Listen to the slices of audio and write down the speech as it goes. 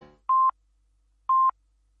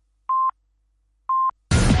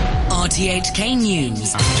RTHK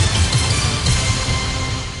News.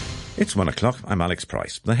 It's 1 o'clock. I'm Alex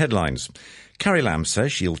Price. The headlines. Carrie Lam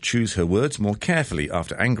says she'll choose her words more carefully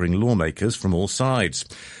after angering lawmakers from all sides.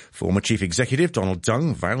 Former Chief Executive Donald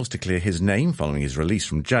Tsang vows to clear his name following his release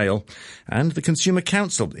from jail. And the Consumer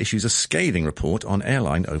Council issues a scathing report on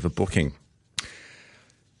airline overbooking.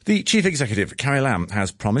 The Chief Executive, Carrie Lam,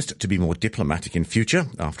 has promised to be more diplomatic in future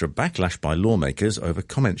after a backlash by lawmakers over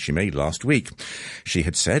comments she made last week. She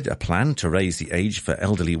had said a plan to raise the age for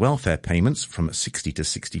elderly welfare payments from 60 to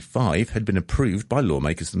 65 had been approved by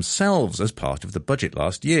lawmakers themselves as part of the budget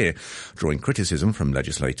last year, drawing criticism from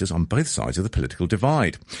legislators on both sides of the political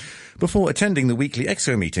divide. Before attending the weekly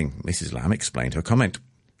EXCO meeting, Mrs. Lam explained her comment.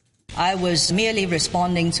 I was merely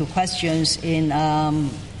responding to questions in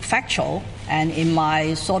factual and in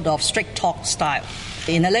my sort of strict talk style.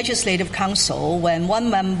 In the Legislative Council, when one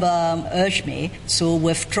member urged me to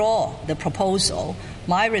withdraw the proposal,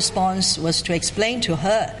 my response was to explain to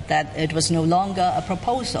her that it was no longer a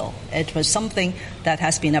proposal. It was something that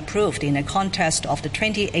has been approved in the context of the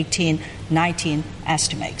 2018-19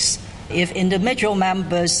 estimates. If individual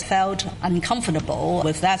members felt uncomfortable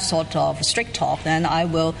with that sort of strict talk, then I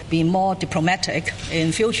will be more diplomatic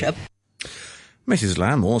in future. Mrs.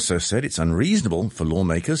 Lam also said it's unreasonable for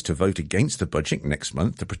lawmakers to vote against the budget next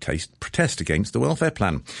month to protest against the welfare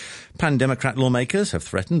plan. Pan-Democrat lawmakers have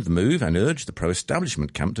threatened the move and urged the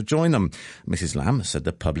pro-establishment camp to join them. Mrs. Lam said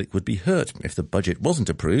the public would be hurt if the budget wasn't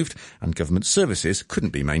approved and government services couldn't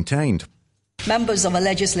be maintained. Members of the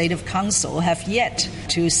Legislative Council have yet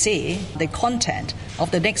to see the content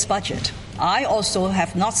of the next budget. I also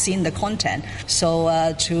have not seen the content,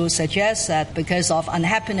 so to suggest that because of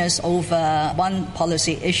unhappiness over one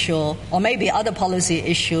policy issue or maybe other policy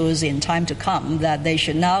issues in time to come, that they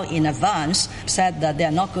should now in advance said that they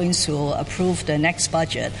are not going to approve the next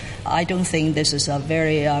budget. I don't think this is a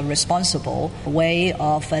very responsible way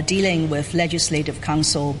of dealing with Legislative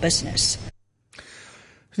Council business.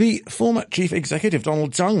 The former Chief Executive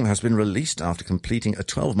Donald Tsang has been released after completing a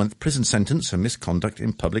 12-month prison sentence for misconduct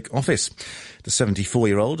in public office. The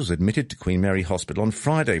 74-year-old was admitted to Queen Mary Hospital on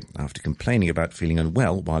Friday after complaining about feeling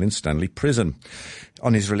unwell while in Stanley Prison.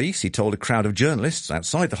 On his release, he told a crowd of journalists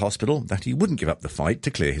outside the hospital that he wouldn't give up the fight to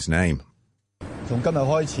clear his name. From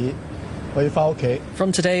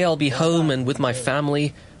today, I'll be home and with my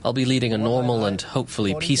family. I'll be leading a normal and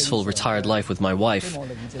hopefully peaceful retired life with my wife.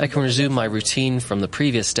 I can resume my routine from the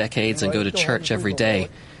previous decades and go to church every day.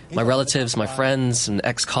 My relatives, my friends and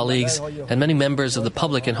ex-colleagues, and many members of the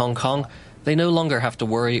public in Hong Kong, they no longer have to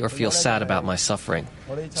worry or feel sad about my suffering.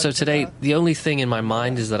 So today, the only thing in my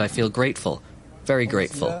mind is that I feel grateful, very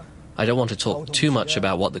grateful. I don't want to talk too much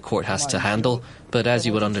about what the court has to handle, but as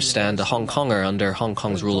you would understand, a Hong Konger under Hong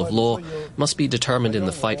Kong's rule of law must be determined in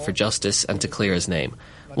the fight for justice and to clear his name.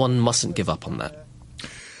 One mustn't give up on that.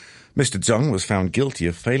 Mr. Tsang was found guilty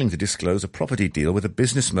of failing to disclose a property deal with a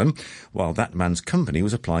businessman while that man's company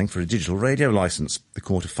was applying for a digital radio licence. The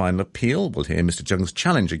Court of Final Appeal will hear Mr. Tsang's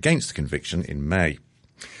challenge against the conviction in May.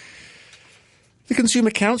 The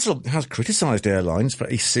Consumer Council has criticised airlines for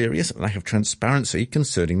a serious lack of transparency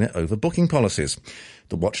concerning their overbooking policies.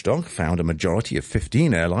 The watchdog found a majority of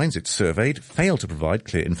 15 airlines it surveyed failed to provide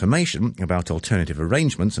clear information about alternative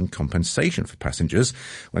arrangements and compensation for passengers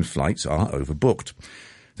when flights are overbooked.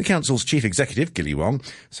 The Council's chief executive, Gilly Wong,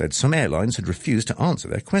 said some airlines had refused to answer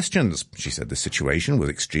their questions. She said the situation was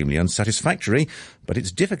extremely unsatisfactory, but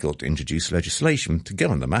it's difficult to introduce legislation to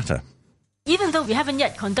govern the matter. Even though we haven't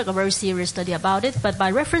yet conducted a very serious study about it, but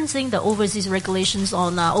by referencing the overseas regulations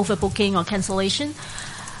on overbooking or cancellation,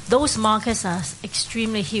 those markets are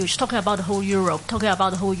extremely huge, talking about the whole Europe, talking about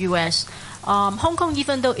the whole US. Hong Kong,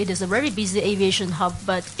 even though it is a very busy aviation hub,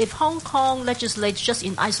 but if Hong Kong legislates just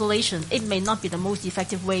in isolation, it may not be the most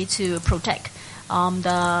effective way to protect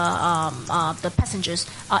the passengers.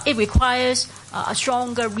 It requires a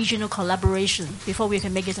stronger regional collaboration before we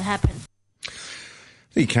can make it happen.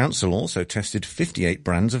 The council also tested 58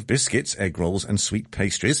 brands of biscuits, egg rolls and sweet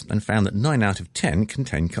pastries and found that 9 out of 10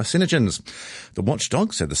 contain carcinogens. The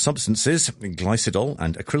watchdog said the substances, glycidol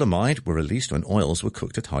and acrylamide, were released when oils were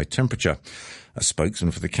cooked at high temperature. A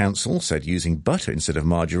spokesman for the council said using butter instead of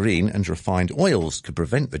margarine and refined oils could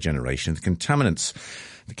prevent the generation of contaminants.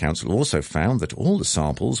 The council also found that all the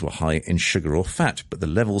samples were high in sugar or fat, but the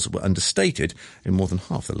levels were understated in more than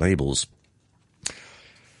half the labels.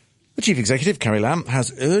 The Chief Executive, Carrie Lam,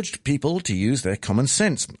 has urged people to use their common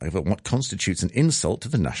sense over what constitutes an insult to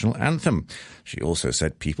the national anthem. She also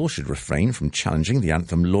said people should refrain from challenging the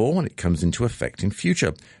anthem law when it comes into effect in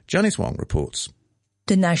future. Janice Wong reports.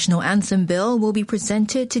 The National Anthem Bill will be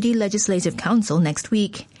presented to the Legislative Council next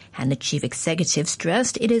week. And the chief executive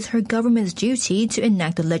stressed it is her government's duty to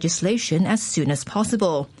enact the legislation as soon as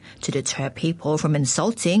possible to deter people from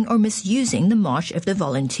insulting or misusing the March of the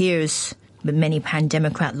Volunteers. But many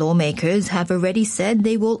pan-Democrat lawmakers have already said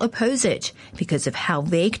they will oppose it because of how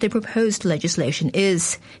vague the proposed legislation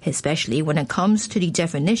is, especially when it comes to the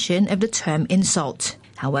definition of the term insult.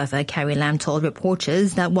 However, Carrie Lam told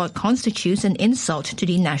reporters that what constitutes an insult to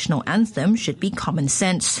the national anthem should be common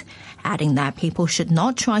sense, adding that people should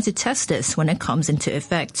not try to test this when it comes into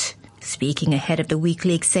effect. Speaking ahead of the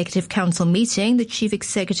weekly Executive Council meeting, the chief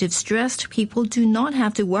executive stressed people do not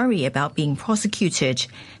have to worry about being prosecuted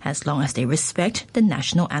as long as they respect the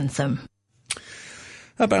national anthem.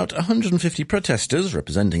 About 150 protesters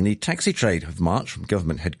representing the taxi trade have marched from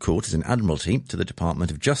government headquarters in Admiralty to the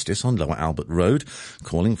Department of Justice on Lower Albert Road,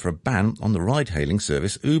 calling for a ban on the ride-hailing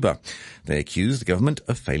service Uber. They accuse the government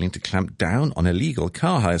of failing to clamp down on illegal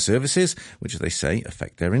car hire services, which they say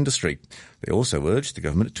affect their industry. They also urge the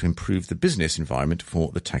government to improve the business environment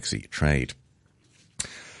for the taxi trade.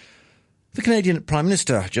 The Canadian Prime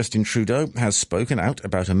Minister, Justin Trudeau, has spoken out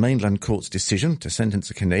about a mainland court's decision to sentence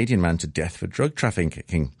a Canadian man to death for drug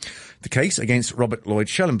trafficking. The case against Robert Lloyd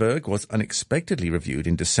Schellenberg was unexpectedly reviewed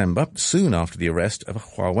in December, soon after the arrest of a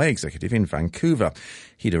Huawei executive in Vancouver.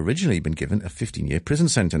 He'd originally been given a 15-year prison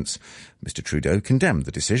sentence. Mr. Trudeau condemned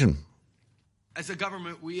the decision. As a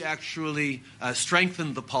government, we actually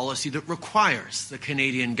strengthened the policy that requires the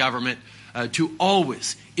Canadian government to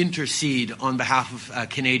always intercede on behalf of a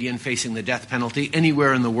Canadian facing the death penalty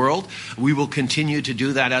anywhere in the world. We will continue to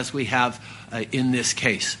do that as we have in this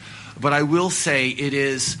case. But I will say it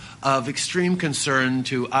is of extreme concern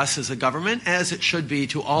to us as a government, as it should be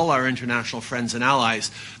to all our international friends and allies,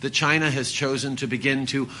 that China has chosen to begin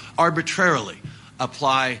to arbitrarily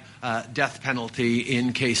apply death penalty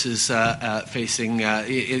in cases facing,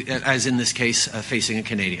 as in this case, facing a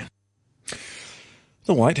Canadian.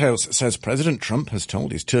 The White House says President Trump has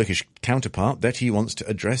told his Turkish counterpart that he wants to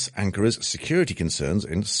address Ankara's security concerns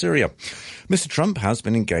in Syria. Mr. Trump has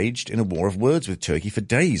been engaged in a war of words with Turkey for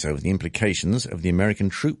days over the implications of the American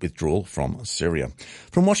troop withdrawal from Syria.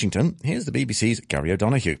 From Washington, here's the BBC's Gary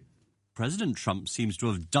O'Donoghue. President Trump seems to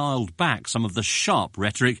have dialed back some of the sharp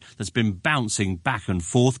rhetoric that's been bouncing back and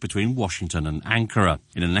forth between Washington and Ankara.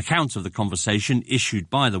 In an account of the conversation issued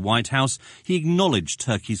by the White House, he acknowledged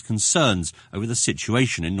Turkey's concerns over the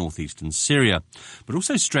situation in northeastern Syria, but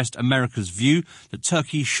also stressed America's view that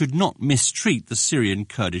Turkey should not mistreat the Syrian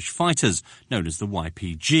Kurdish fighters, known as the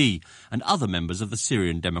YPG, and other members of the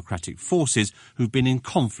Syrian Democratic Forces who've been in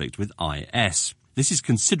conflict with IS. This is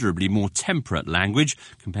considerably more temperate language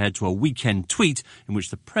compared to a weekend tweet in which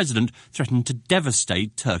the president threatened to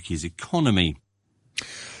devastate Turkey's economy.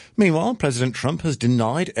 Meanwhile, President Trump has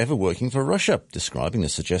denied ever working for Russia, describing the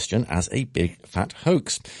suggestion as a big fat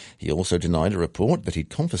hoax. He also denied a report that he'd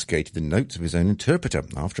confiscated the notes of his own interpreter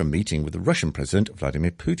after a meeting with the Russian President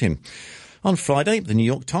Vladimir Putin. On Friday, the New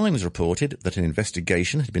York Times reported that an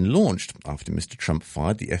investigation had been launched after Mr. Trump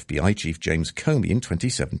fired the FBI chief James Comey in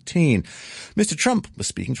 2017. Mr. Trump was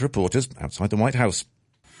speaking to reporters outside the White House.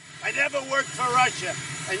 I never worked for Russia,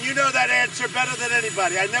 and you know that answer better than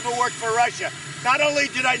anybody. I never worked for Russia. Not only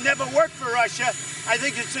did I never work for Russia, I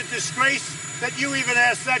think it's a disgrace that you even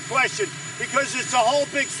asked that question, because it's a whole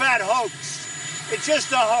big fat hoax. It's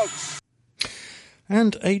just a hoax.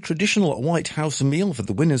 And a traditional White House meal for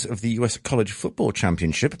the winners of the US College Football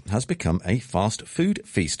Championship has become a fast food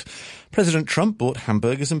feast. President Trump bought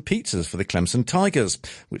hamburgers and pizzas for the Clemson Tigers,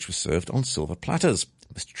 which was served on silver platters.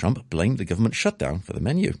 Mr. Trump blamed the government shutdown for the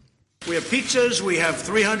menu. We have pizzas, we have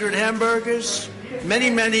 300 hamburgers,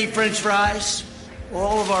 many French fries,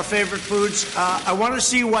 all of our favorite foods. I want to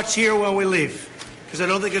see what's here when we leave, because I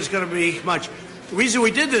don't think it's going to be much. The reason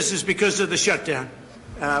we did this is because of the shutdown.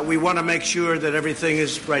 We want to make sure that everything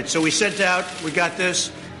is right. So we sent out, we got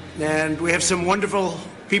this, and we have some wonderful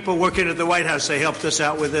people working at the White House. They helped us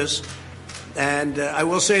out with this. And I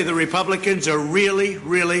will say the Republicans are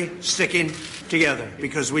really sticking together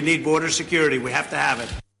because we need border security. We have to have it.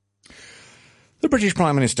 The British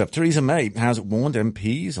Prime Minister, Theresa May, has warned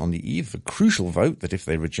MPs on the eve of a crucial vote that if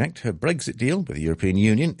they reject her Brexit deal with the European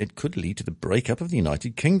Union, it could lead to the breakup of the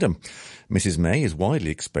United Kingdom. Mrs May is widely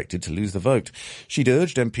expected to lose the vote. She'd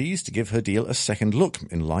urged MPs to give her deal a second look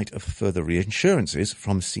in light of further reassurances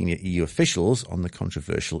from senior EU officials on the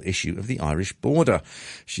controversial issue of the Irish border.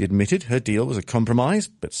 She admitted her deal was a compromise,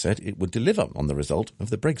 but said it would deliver on the result of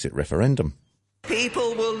the Brexit referendum.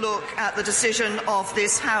 People will look at the decision of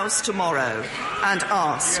this House tomorrow and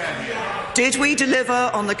ask, did we deliver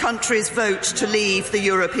on the country's vote to leave the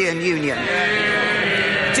European Union?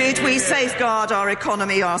 Did we safeguard our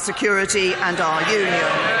economy, our security and our union?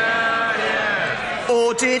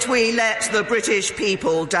 Or did we let the British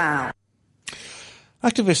people down?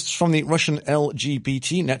 Activists from the Russian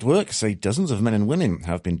LGBT network say dozens of men and women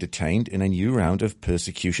have been detained in a new round of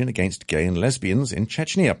persecution against gay and lesbians in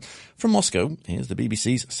Chechnya. From Moscow, here's the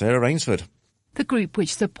BBC's Sarah Rainsford. The group,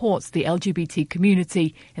 which supports the LGBT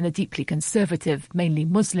community in the deeply conservative, mainly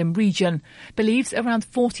Muslim region, believes around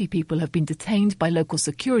 40 people have been detained by local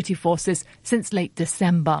security forces since late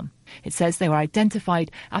December. It says they were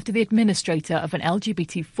identified after the administrator of an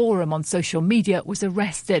LGBT forum on social media was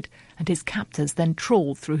arrested and his captors then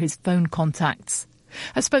trawled through his phone contacts.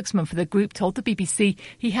 A spokesman for the group told the BBC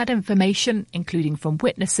he had information, including from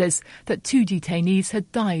witnesses, that 2 detainees had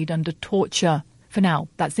died under torture. For now,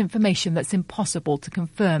 that's information that's impossible to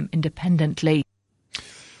confirm independently.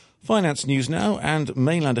 Finance news now, and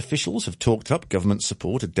mainland officials have talked up government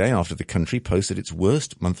support a day after the country posted its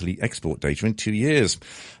worst monthly export data in 2 years.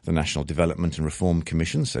 The National Development and Reform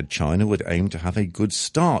Commission said China would aim to have a good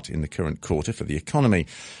start in the current quarter for the economy.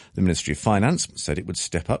 The Ministry of Finance said it would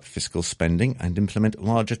step up fiscal spending and implement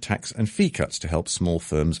larger tax and fee cuts to help small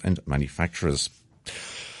firms and manufacturers.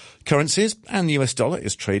 Currencies, and the US dollar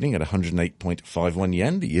is trading at 108.51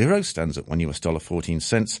 yen. The euro stands at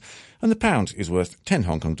 $1.14, and the pound is worth 10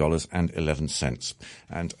 Hong Kong dollars and 11 cents.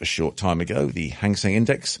 And a short time ago, the Hang Seng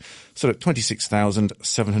Index stood at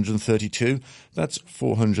 26,732. That's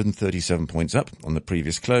 437 points up on the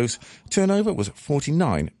previous close. Turnover was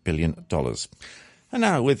 $49 billion. And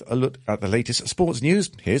now, with a look at the latest sports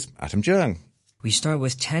news, here's Atom Jung. We start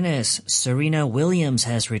with tennis. Serena Williams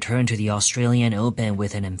has returned to the Australian Open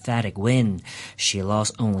with an emphatic win. She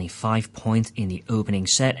lost only 5 points in the opening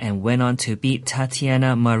set and went on to beat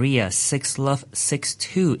Tatiana Maria 6-love,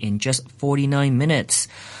 6-2 in just 49 minutes.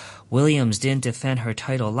 Williams didn't defend her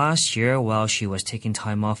title last year while she was taking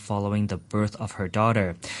time off following the birth of her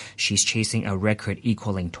daughter. She's chasing a record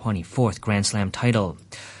equaling 24th Grand Slam title.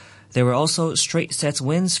 There were also straight sets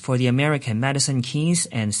wins for the American Madison Keys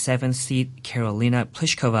and 7th seed Karolina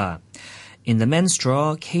Pliskova. In the men's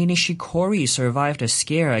draw, Kei Nishikori survived a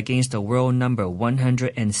scare against the world number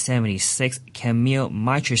 176 Kamil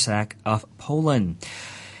Majchrczak of Poland.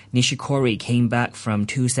 Nishikori came back from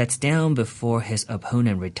 2 sets down before his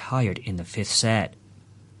opponent retired in the 5th set.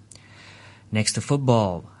 Next to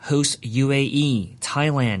football, hosts UAE,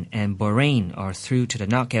 Thailand and Bahrain are through to the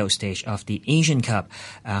knockout stage of the Asian Cup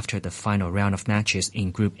after the final round of matches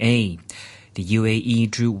in Group A. The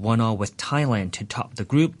UAE drew 1-1 with Thailand to top the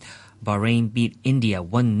group. Bahrain beat India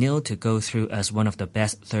 1-0 to go through as one of the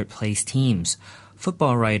best third-place teams.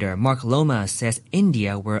 Football writer Mark Loma says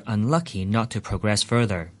India were unlucky not to progress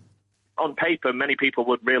further. On paper, many people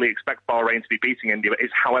would really expect Bahrain to be beating India.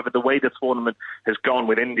 It's, however, the way the tournament has gone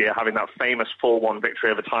with India having that famous 4-1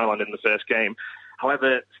 victory over Thailand in the first game.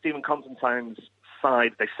 However, Stephen Constantine's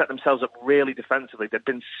side, they set themselves up really defensively. They've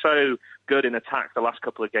been so good in attack the last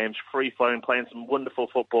couple of games, free-flowing, playing some wonderful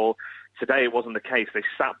football. Today it wasn't the case. They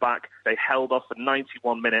sat back, they held off for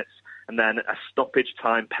 91 minutes, and then a stoppage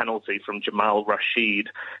time penalty from Jamal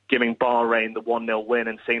Rashid, giving Bahrain the 1-0 win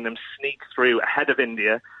and seeing them sneak through ahead of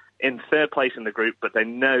India in third place in the group, but they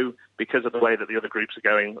know because of the way that the other groups are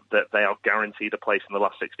going that they are guaranteed a place in the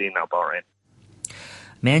last 16 now, Bahrain.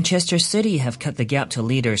 Manchester City have cut the gap to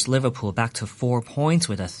leaders Liverpool back to 4 points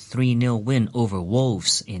with a 3-0 win over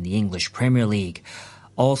Wolves in the English Premier League.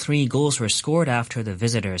 All 3 goals were scored after the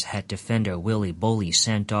visitors had defender Willy Boley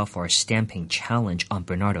sent off for a stamping challenge on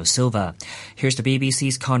Bernardo Silva. Here's the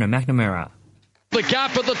BBC's Conor McNamara. The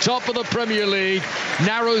gap at the top of the Premier League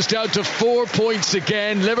narrows down to 4 points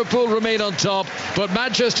again. Liverpool remain on top, but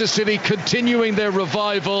Manchester City continuing their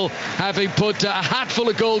revival, having put a hatful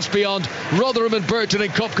of goals beyond Rotherham and Burton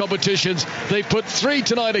in cup competitions. They've put 3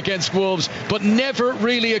 tonight against Wolves, but never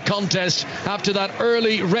really a contest after that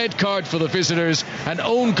early red card for the visitors. An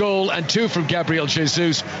own goal and 2 from Gabriel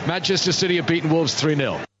Jesus. Manchester City have beaten Wolves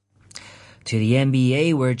 3-0. To the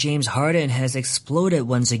NBA, where James Harden has exploded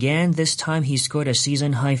once again. This time he scored a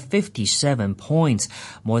season-high 57 points,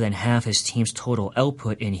 more than half his team's total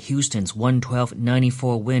output in Houston's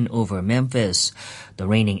 112-94 win over Memphis. The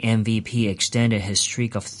reigning MVP extended his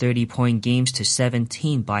streak of 30-point games to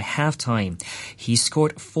 17 by halftime. He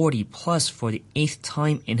scored 40-plus for the 8th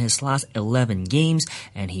time in his last 11 games,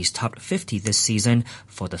 and he's topped 50 this season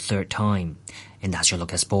for the 3rd time. And that's your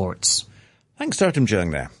look at sports. Thanks to Atom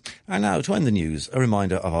Jung there. And now, to end the news, a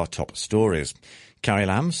reminder of our top stories. Carrie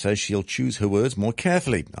Lam says she'll choose her words more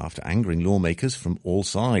carefully after angering lawmakers from all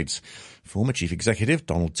sides. Former Chief Executive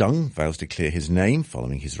Donald Tsang vows to clear his name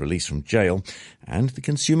following his release from jail. And the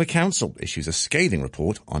Consumer Council issues a scathing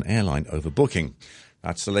report on airline overbooking.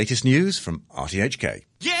 That's the latest news from RTHK.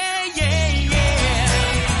 Yeah, yeah, yeah.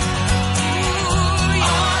 Ooh,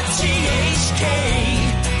 RTHK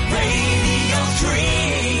Radio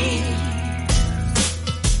 3.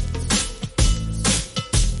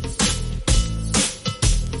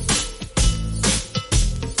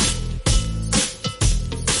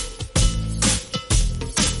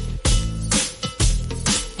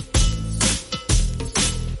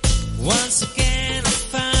 Once again I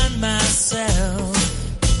find myself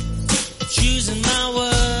choosing my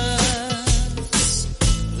words.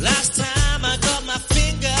 Last time I got my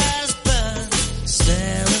fingers burned,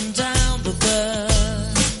 staring down the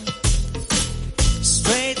bird.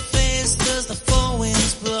 Straight faced as the four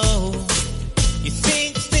winds blow. You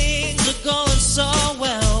think things are going so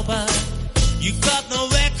well, but you got no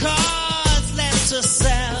records left to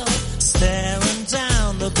sell. Staring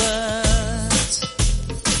down the bird.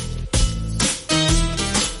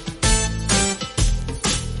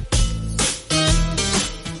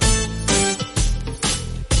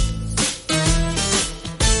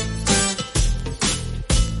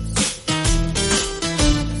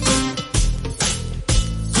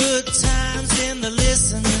 Good times in the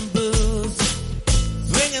listening booth,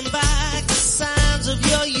 bringing back the sounds of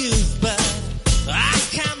your youth.